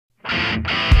Hola!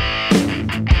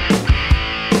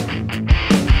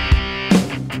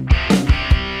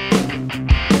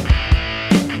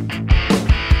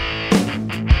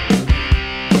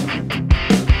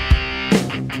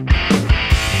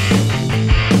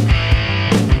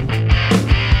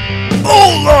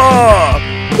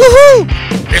 Woohoo!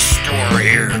 Mr.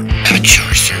 here at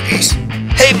your service.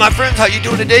 Hey my friends, how you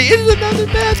doing today? It is another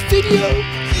math video.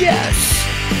 Yes.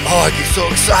 Oh, I'm so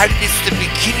excited. It's the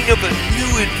beginning of a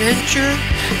new adventure.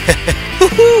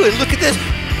 Woohoo! And look at this.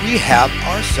 We have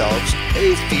ourselves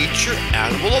a feature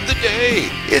animal of the day.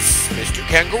 It's Mr.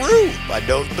 Kangaroo. I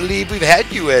don't believe we've had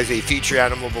you as a feature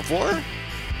animal before.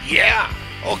 Yeah.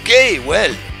 Okay,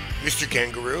 well, Mr.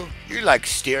 Kangaroo, you're like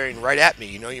staring right at me.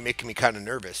 You know, you're making me kind of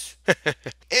nervous.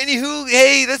 Anywho,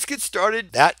 hey, let's get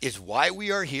started. That is why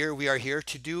we are here. We are here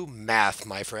to do math,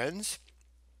 my friends.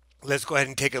 Let's go ahead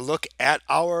and take a look at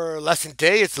our lesson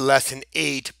today. It's lesson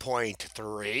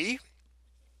 8.3.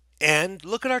 And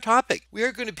look at our topic. We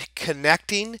are going to be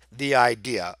connecting the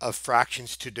idea of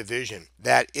fractions to division.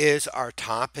 That is our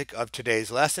topic of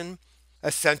today's lesson.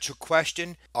 Essential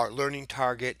question, our learning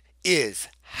target is,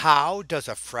 how does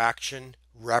a fraction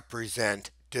represent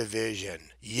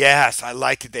division? Yes, I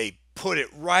like that they put it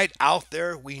right out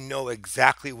there. We know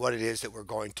exactly what it is that we're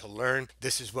going to learn.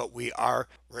 This is what we are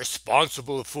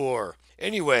responsible for.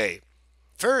 Anyway,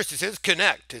 first it says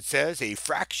connect. It says a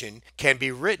fraction can be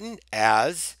written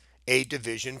as a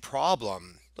division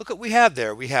problem. Look what we have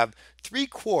there. We have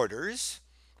 3/4,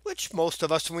 which most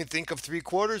of us, when we think of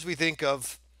 3/4, we think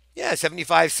of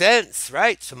 75 cents,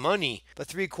 right? Some money. But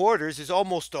 3/4 is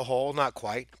almost a whole, not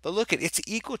quite. But look at it's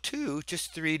equal to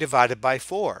just 3 divided by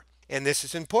 4. And this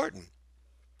is important.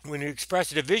 When you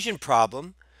express a division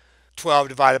problem, 12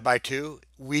 divided by 2,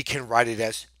 we can write it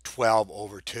as 12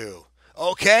 over 2.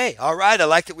 Okay, all right, I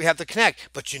like that we have the connect.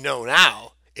 But you know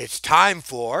now, it's time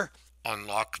for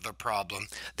unlock the problem.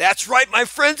 That's right, my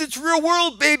friends, it's real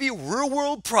world, baby. Real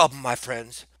world problem, my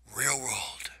friends. Real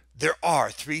world. There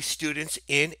are 3 students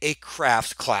in a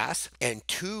crafts class and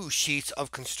 2 sheets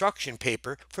of construction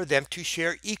paper for them to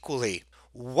share equally.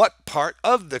 What part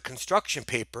of the construction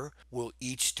paper will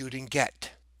each student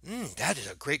get? That is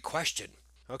a great question.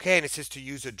 Okay, and it says to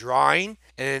use a drawing.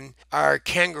 And our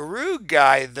kangaroo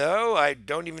guy, though, I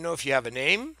don't even know if you have a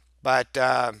name, but,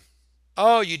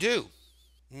 oh, you do.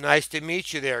 Nice to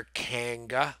meet you there,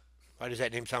 Kanga. Why does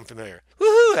that name sound familiar?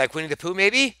 Woohoo, like Winnie the Pooh,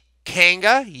 maybe?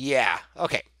 Kanga? Yeah,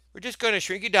 okay. We're just going to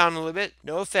shrink it down a little bit.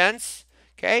 No offense.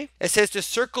 Okay. It says to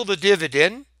circle the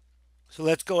dividend. So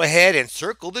let's go ahead and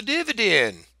circle the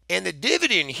dividend. And the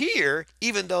dividend here,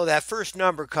 even though that first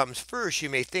number comes first, you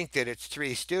may think that it's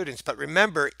 3 students. But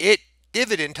remember,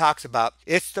 dividend talks about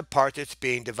it's the part that's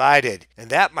being divided. And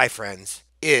that, my friends,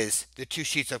 is the 2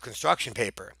 sheets of construction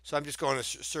paper. So I'm just going to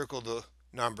circle the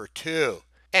number 2.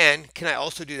 And can I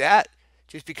also do that?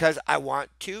 Just because I want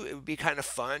to. It would be kind of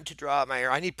fun to draw out my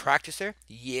arrow. I need practice there.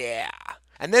 Yeah.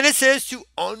 And then it says to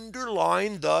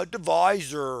underline the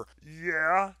divisor.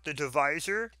 Yeah, the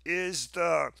divisor is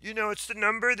it's the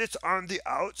number that's on the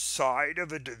outside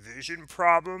of a division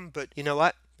problem. But you know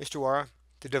what, Mr. Wara?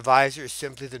 The divisor is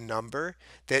simply the number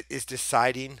that is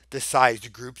deciding the size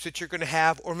of groups that you're going to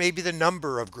have, or maybe the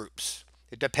number of groups.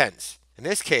 It depends. In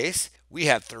this case, we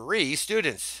have 3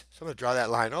 students. So I'm going to draw that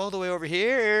line all the way over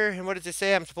here. And what does it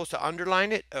say? I'm supposed to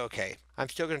underline it? Okay. I'm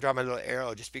still going to draw my little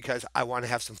arrow just because I want to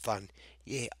have some fun.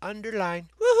 Yeah, underline.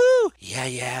 Woohoo!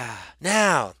 Yeah.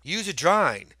 Now, use a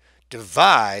drawing.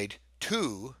 Divide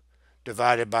 2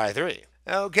 divided by 3.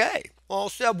 Okay. Well,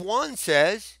 step 1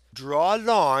 says, draw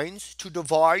lines to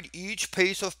divide each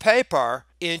piece of paper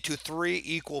into 3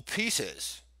 equal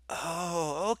pieces.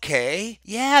 Oh, okay.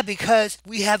 Yeah, because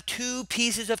we have 2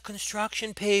 pieces of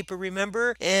construction paper,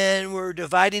 remember? And we're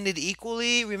dividing it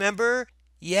equally, remember?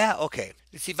 Yeah, okay.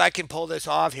 Let's see if I can pull this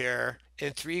off here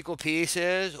in 3 equal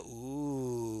pieces.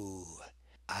 Ooh,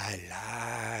 I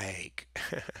like.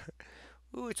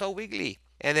 Ooh, it's all wiggly.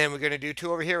 And then we're going to do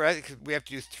 2 over here, right? Because we have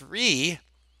to do 3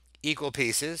 equal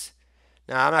pieces.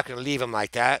 Now, I'm not going to leave them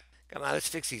like that. Come on, let's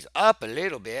fix these up a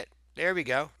little bit. There we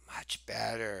go. Much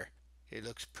better. It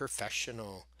looks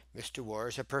professional. Mr. War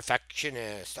is a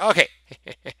perfectionist. Okay.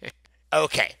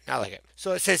 Okay, now look at it.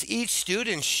 So it says each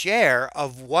student's share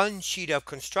of 1 sheet of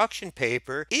construction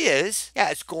paper is,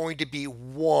 it's going to be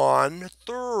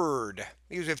 1/3.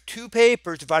 Because we have 2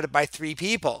 papers divided by 3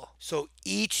 people. So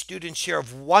each student's share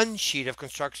of 1 sheet of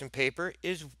construction paper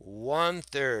is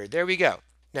 1/3. There we go.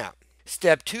 Now,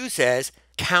 step 2 says,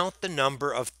 count the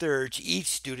number of thirds each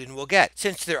student will get.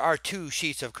 Since there are 2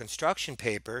 sheets of construction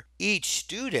paper, each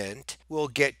student will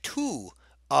get 2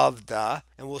 of the,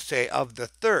 and we'll say of the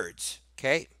thirds.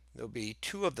 Okay, There'll be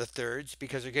 2 of the thirds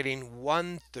because they're getting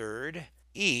 1/3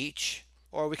 each.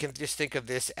 Or we can just think of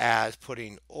this as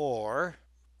putting or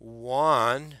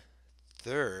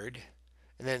 1/3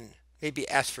 and then maybe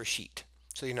S for sheet.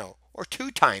 So you know, or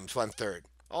 2 times 1/3.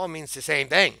 All means the same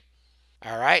thing.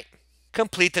 All right.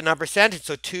 Complete the number sentence.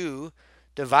 So 2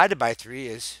 divided by 3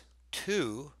 is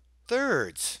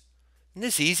 2/3. Isn't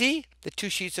this easy? The 2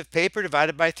 sheets of paper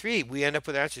divided by 3. We end up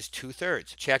with our answer is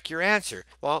 2/3. Check your answer.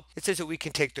 Well, it says that we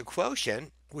can take the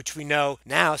quotient, which we know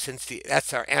now since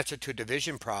that's our answer to a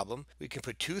division problem. We can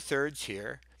put 2/3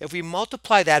 here. If we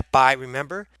multiply that by,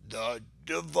 remember, the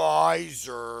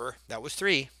divisor, that was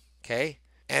 3, okay?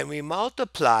 And we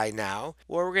multiply now,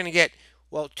 well, we're going to get,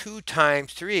 well, 2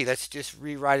 times 3. Let's just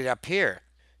rewrite it up here.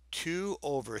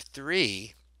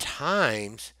 2/3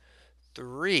 times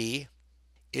 3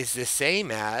 is the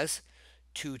same as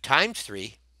 2 times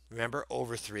 3, remember,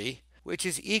 over 3, which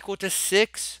is equal to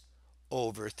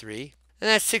 6/3. And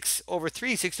that's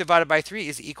 6/3. 6 divided by 3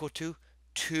 is equal to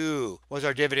 2. Was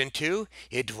our dividend 2?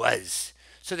 It was.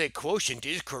 So the quotient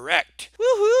is correct.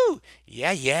 Woohoo!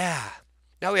 Yeah.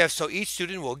 Now we have, so each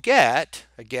student will get,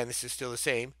 again, this is still the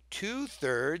same,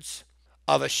 2/3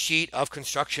 of a sheet of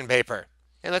construction paper.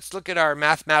 And let's look at our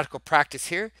mathematical practice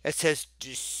here. It says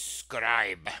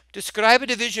describe a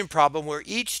division problem where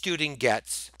each student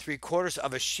gets 3/4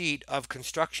 of a sheet of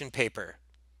construction paper.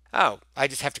 Oh, I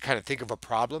just have to kind of think of a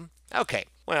problem. Okay,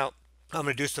 well, I'm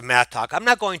going to do some math talk. I'm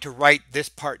not going to write this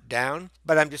part down,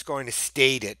 but I'm just going to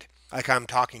state it like I'm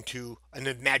talking to an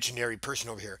imaginary person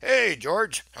over here. Hey,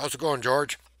 George. How's it going,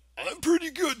 George? I'm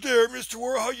pretty good there, Mr.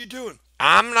 Worrell. How you doing?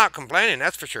 I'm not complaining,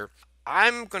 that's for sure.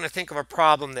 I'm going to think of a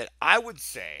problem that I would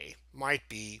say might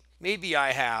be, maybe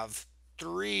I have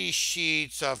 3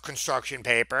 sheets of construction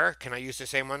paper. Can I use the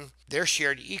same one? They're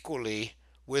shared equally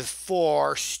with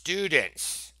 4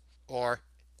 students, or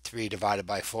 3 divided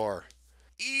by 4.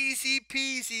 Easy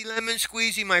peasy lemon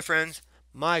squeezy, my friends.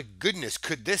 My goodness,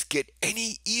 could this get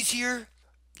any easier?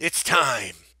 It's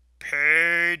time.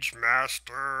 Page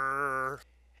master.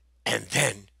 And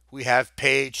then we have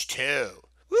page 2.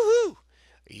 Woohoo!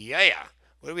 Yeah.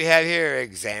 What do we have here?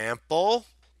 Example.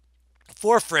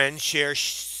 4 friends share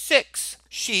 6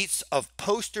 sheets of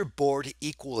poster board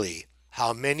equally.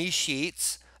 How many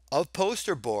sheets of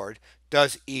poster board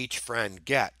does each friend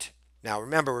get? Now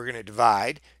remember, we're going to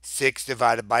divide 6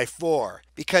 divided by 4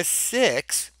 because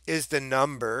 6 is the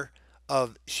number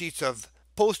of sheets of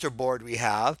poster board we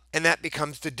have, and that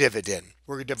becomes the dividend.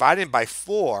 We're dividing by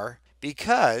 4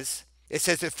 because it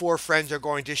says that 4 friends are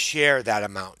going to share that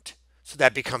amount. So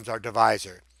that becomes our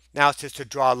divisor. Now it says to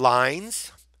draw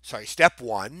lines. Step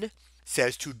 1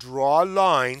 says to draw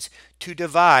lines to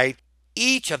divide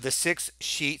each of the 6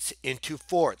 sheets into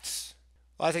fourths.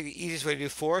 Well, I think the easiest way to do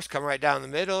fourths, come right down the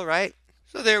middle, right?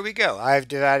 So there we go. I've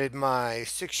divided my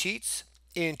 6 sheets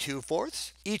into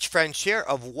fourths. Each friend's share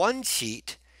of 1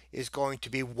 sheet is going to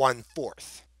be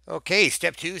 1/4. Okay,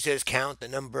 step 2 says count the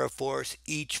number of fourths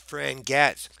each friend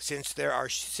gets. Since there are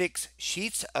 6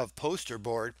 sheets of poster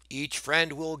board, each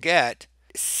friend will get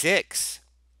 6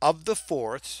 of the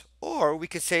fourths, or we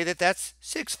could say that that's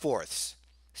 6/4.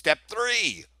 Step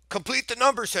 3, complete the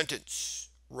number sentence.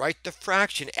 Write the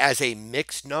fraction as a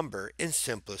mixed number in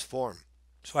simplest form.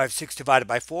 So I have 6 divided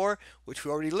by 4, which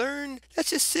we already learned. That's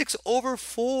just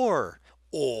 6/4.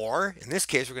 Or, in this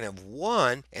case, we're going to have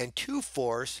 1 and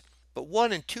 2/4, but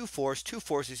 1 and 2/4,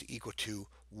 2/4 is equal to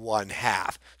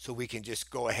 1/2. So we can just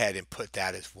go ahead and put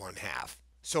that as 1/2.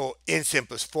 So in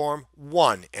simplest form,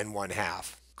 1 and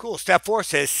 1/2. Cool. Step 4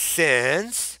 says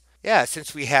since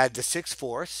we had the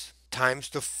 6/4 times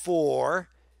the 4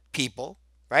 people,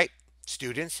 right?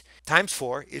 Students, times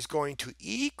 4 is going to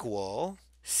equal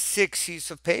 6 sheets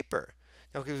of paper.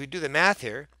 Now, if we do the math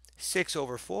here,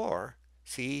 6/4,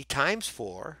 see, times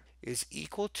 4 is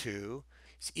equal to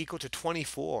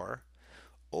 24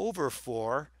 over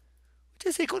 4, which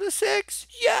is equal to 6.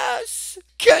 Yes!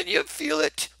 Can you feel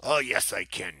it? Oh, yes, I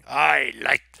can. I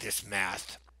like this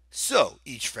math. So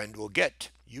each friend will get,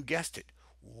 you guessed it,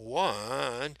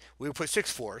 1, we'll put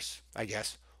 6/4, I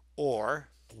guess, or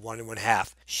 1 and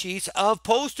 1/2 sheets of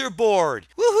poster board.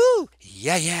 Woohoo!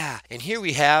 Yeah. And here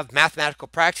we have mathematical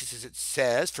practices. It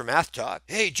says for Math Talk.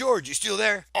 Hey, George, you still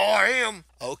there? I am.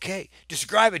 Okay.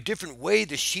 Describe a different way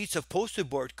the sheets of poster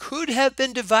board could have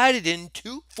been divided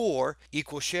into 4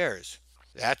 equal shares.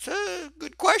 That's a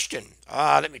good question.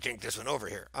 Let me think this one over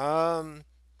here.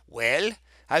 Well,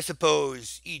 I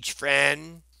suppose each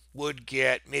friend would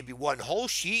get maybe 1 whole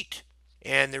sheet,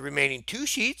 and the remaining 2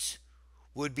 sheets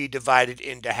would be divided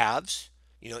into halves.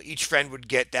 Each friend would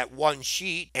get that 1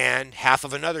 sheet and half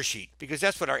of another sheet, because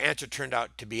that's what our answer turned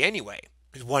out to be anyway.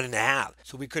 is 1.5.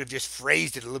 So we could have just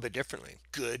phrased it a little bit differently.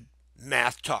 Good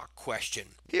math talk question.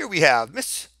 Here we have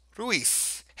Miss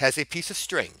Ruiz has a piece of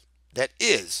string that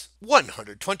is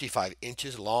 125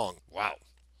 inches long. Wow.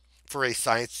 For a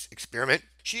science experiment,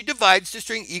 she divides the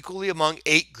string equally among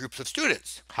 8 groups of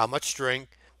students. How much string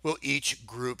will each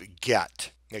group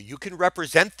get? Now you can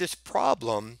represent this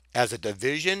problem as a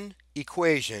division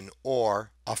equation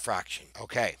or a fraction.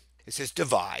 Okay, it says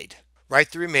divide.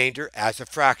 Write the remainder as a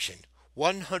fraction.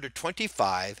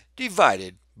 125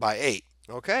 divided by 8.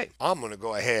 Okay, I'm going to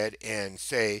go ahead and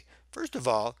say, first of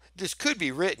all, this could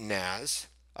be written as,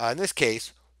 in this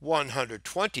case,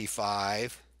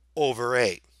 125 over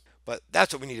 8. But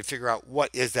that's what we need to figure out.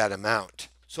 What is that amount?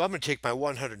 So I'm going to take my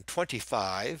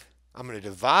 125. I'm going to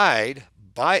divide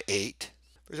by 8.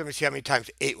 First, I'm going to see how many times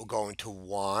 8 will go into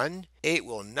 1. 8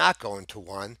 will not go into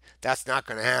 1. That's not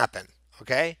going to happen.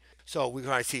 Okay? So we're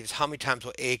going to see is how many times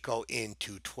will 8 go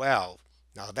into 12.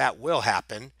 Now that will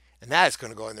happen. And that is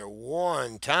going to go in there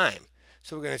 1 time.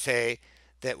 So we're going to say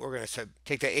that we're going to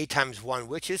take the 8 times 1,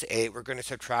 which is 8. We're going to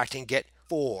subtract and get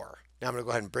 4. Now I'm going to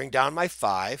go ahead and bring down my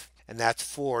 5. And that's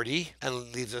 40,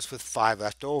 and leaves us with 5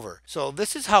 left over. So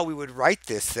this is how we would write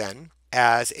this then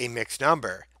as a mixed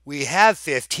number. We have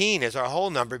 15 as our whole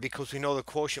number because we know the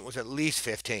quotient was at least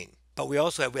 15. But we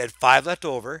also had 5 left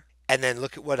over, and then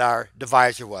look at what our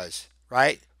divisor was,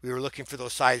 right? We were looking for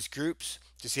those size groups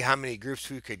to see how many groups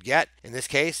we could get. In this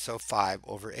case, so 5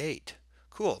 over 8.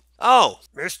 Cool. Oh,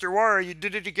 Mr. Warren, you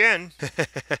did it again.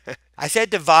 I said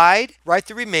divide, write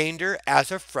the remainder as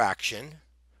a fraction.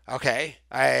 Okay,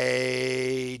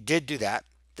 I did do that.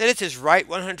 Then it says write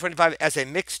 125 as a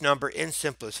mixed number in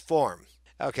simplest form.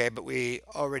 Okay, but we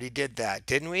already did that,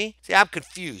 didn't we? See, I'm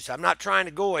confused. I'm not trying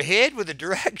to go ahead with the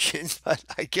directions, but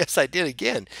I guess I did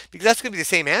again. Because that's going to be the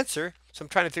same answer. So I'm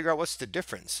trying to figure out what's the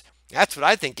difference. That's what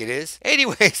I think it is.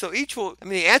 Anyway, so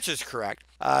the answer is correct.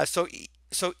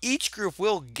 So each group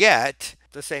will get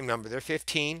the same number. They're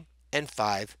 15 and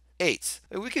 5 eighths.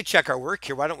 We could check our work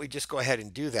here. Why don't we just go ahead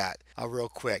and do that real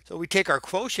quick? So we take our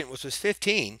quotient, which was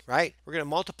 15, right? We're going to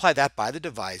multiply that by the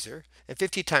divisor. And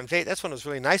 15 times 8, that's one of those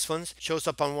really nice ones. Shows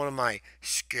up on one of my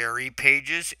scary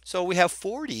pages. So we have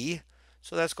 40.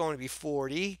 So that's going to be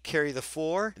 40. Carry the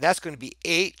 4. That's going to be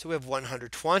 8. So we have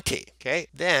 120. Okay.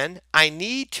 Then I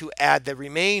need to add the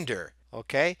remainder.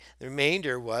 Okay. The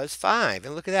remainder was 5.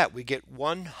 And look at that. We get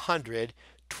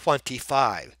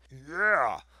 125.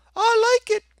 Yeah. I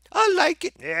like it. I like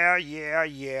it.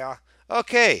 Yeah.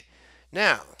 Okay.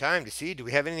 Now, time to see, do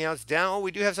we have anything else down? Oh,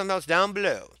 we do have something else down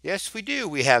below. Yes, we do.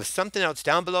 We have something else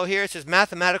down below here. It says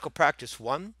Mathematical Practice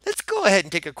 1. Let's go ahead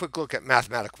and take a quick look at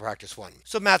Mathematical Practice 1.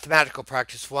 So Mathematical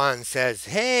Practice 1 says,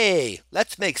 hey,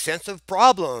 let's make sense of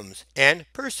problems and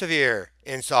persevere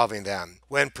in solving them.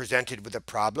 When presented with a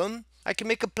problem, I can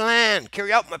make a plan,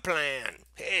 carry out my plan.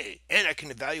 Hey, and I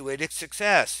can evaluate its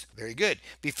success. Very good.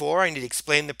 Before, I need to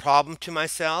explain the problem to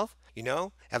myself. You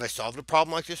know, have I solved a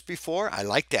problem like this before? I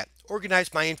like that.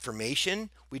 Organize my information.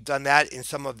 We've done that in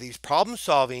some of these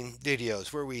problem-solving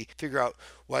videos where we figure out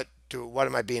what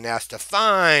am I being asked to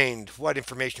find? What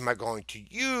information am I going to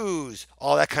use?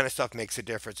 All that kind of stuff makes a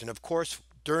difference. And of course,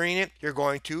 during it, you're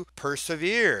going to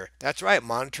persevere. That's right.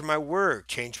 Monitor my work.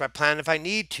 Change my plan if I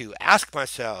need to. Ask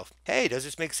myself, hey, does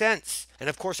this make sense? And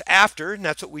of course, after, and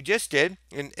that's what we just did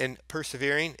in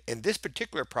persevering in this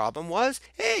particular problem was,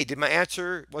 hey, did my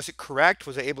answer, was it correct?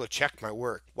 Was I able to check my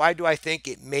work? Why do I think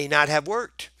it may not have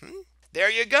worked? There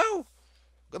you go.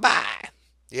 Goodbye.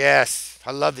 Yes,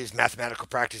 I love these mathematical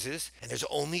practices, and there's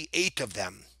only 8 of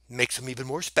them. Makes them even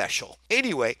more special.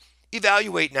 Anyway,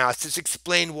 evaluate now. It says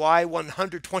explain why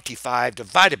 125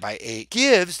 divided by 8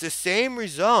 gives the same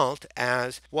result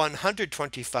as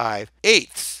 125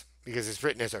 eighths because it's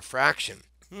written as a fraction.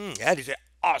 That is an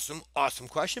awesome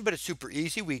question, but it's super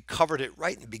easy. We covered it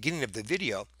right in the beginning of the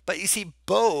video. But you see,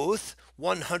 both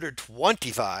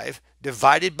 125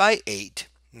 divided by 8,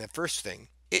 and the first thing,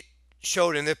 it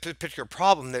showed in this particular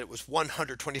problem that it was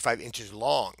 125 inches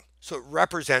long. So it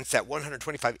represents that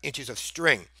 125 inches of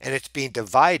string, and it's being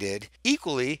divided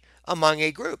equally among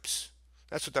 8 groups.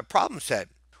 That's what the problem said.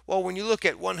 Well, when you look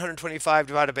at 125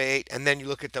 divided by 8, and then you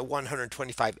look at the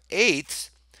 125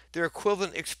 eighths, they're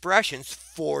equivalent expressions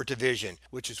for division,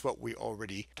 which is what we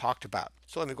already talked about.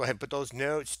 So let me go ahead and put those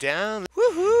notes down.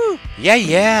 Woohoo!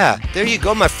 Yeah. There you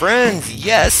go, my friends.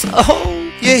 Yes. Oh,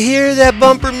 you hear that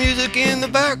bumper music in the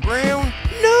background?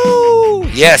 No.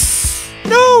 Yes.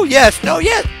 No, yes, no,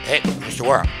 yes. Hey, Mr.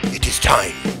 Wara, it is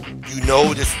time. You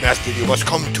know this math video must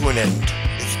come to an end.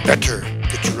 It's better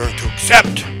that you learn to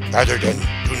accept rather than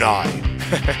deny.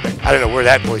 I don't know where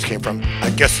that voice came from. I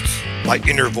guess it's my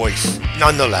inner voice.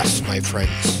 Nonetheless, my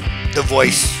friends, The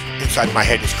voice inside my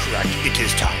head is correct. It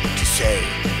is time to say,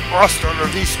 hasta la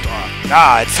vista.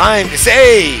 It's time to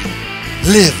say,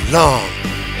 live long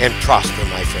and prosper,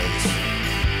 my friends.